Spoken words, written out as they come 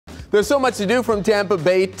There's so much to do from Tampa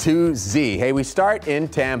Bay to Z. Hey, we start in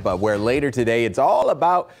Tampa, where later today it's all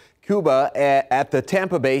about Cuba at the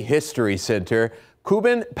Tampa Bay History Center.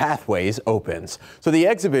 Cuban Pathways opens. So the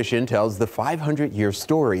exhibition tells the 500-year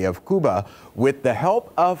story of Cuba with the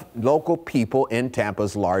help of local people in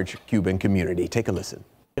Tampa's large Cuban community. Take a listen.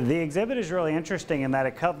 The exhibit is really interesting in that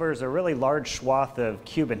it covers a really large swath of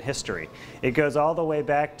Cuban history. It goes all the way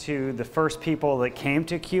back to the first people that came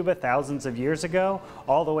to Cuba thousands of years ago,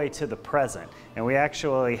 all the way to the present. And we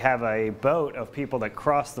actually have a boat of people that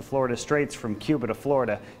crossed the Florida Straits from Cuba to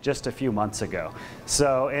Florida just a few months ago.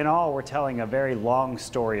 So in all, we're telling a very long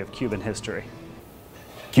story of Cuban history.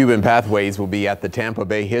 Cuban Pathways will be at the Tampa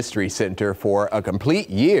Bay History Center for a complete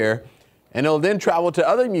year, and it'll then travel to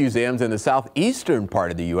other museums in the southeastern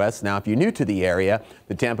part of the U.S. Now, if you're new to the area,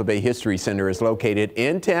 the Tampa Bay History Center is located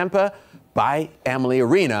in Tampa by Amalie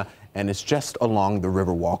Arena, and it's just along the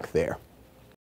Riverwalk there.